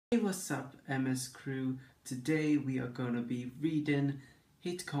Hey, what's up, MS Crew? Today we are going to be reading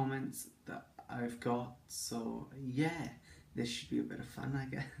hate comments that I've got, so yeah, this should be a bit of fun, I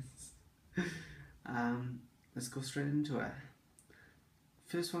guess. Let's go straight into it.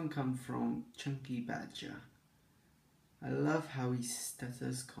 First one come from Chunky Badger. I love how he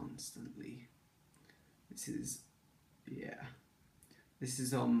stutters constantly. This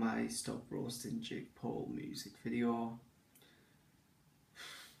is on my Stop Roasting Jake Paul music video.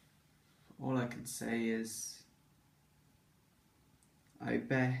 All I can say is, I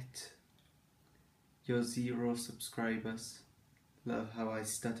bet your 0 subscribers love how I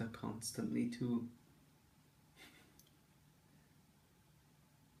stutter constantly too.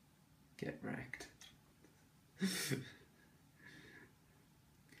 Get wrecked.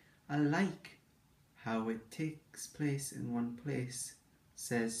 I like how it takes place in one place,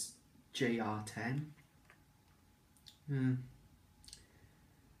 says JR10.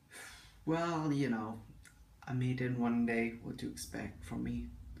 Well, you know, I made in one day, what to expect from me.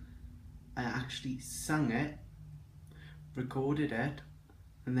 I actually sung it, recorded it,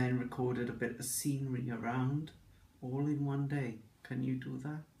 and then recorded a bit of scenery around, all in one day. Can you do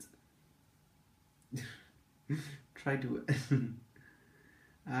that? Try do it.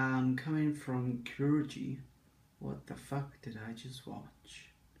 Coming from Kurji, what the fuck did I just watch?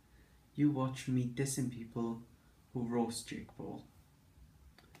 You watch me dissing people who roast Jake Paul.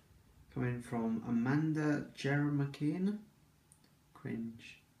 Coming from Amanda Jeremy,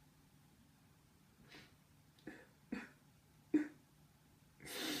 cringe.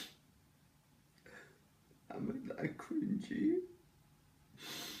 Am I that cringy?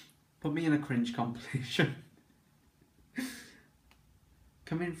 Put me in a cringe compilation.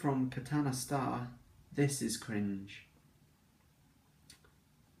 Coming from Katana Star, this is cringe.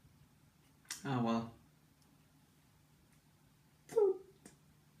 Oh well.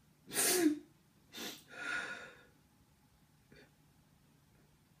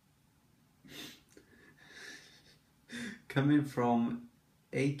 Coming from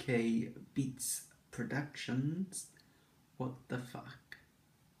AK Beats Productions, what the fuck?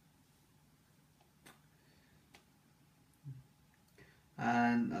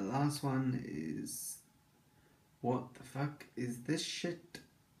 And the last one is, what the fuck is this shit?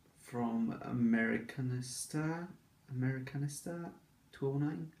 From Americanista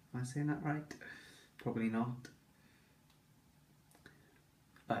 209? Am I saying that right? Probably not.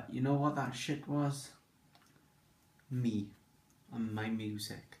 But you know what that shit was? Me and my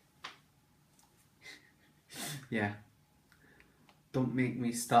music. Yeah. Don't make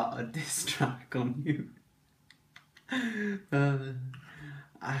me start a diss track on you.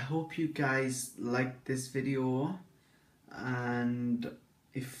 I hope you guys liked this video, and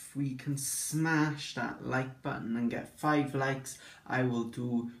if we can smash that like button and get 5 likes, I will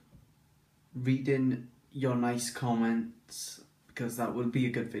do reading your nice comments, because that will be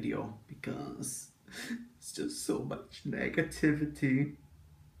a good video, because it's just so much negativity.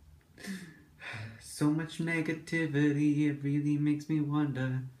 So much negativity, it really makes me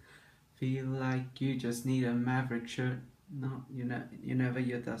wonder. Feel like you just need a Maverick shirt. No, you never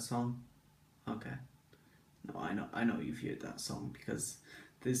heard that song? Okay. No, I know you've heard that song, because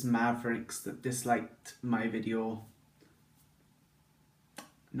there's Mavericks that disliked my video.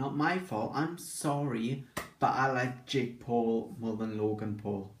 Not my fault, I'm sorry, but I like Jake Paul more than Logan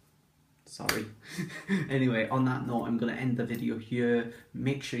Paul. Sorry. Anyway, on that note, I'm going to end the video here.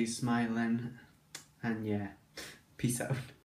 Make sure you're smiling, and yeah, peace out.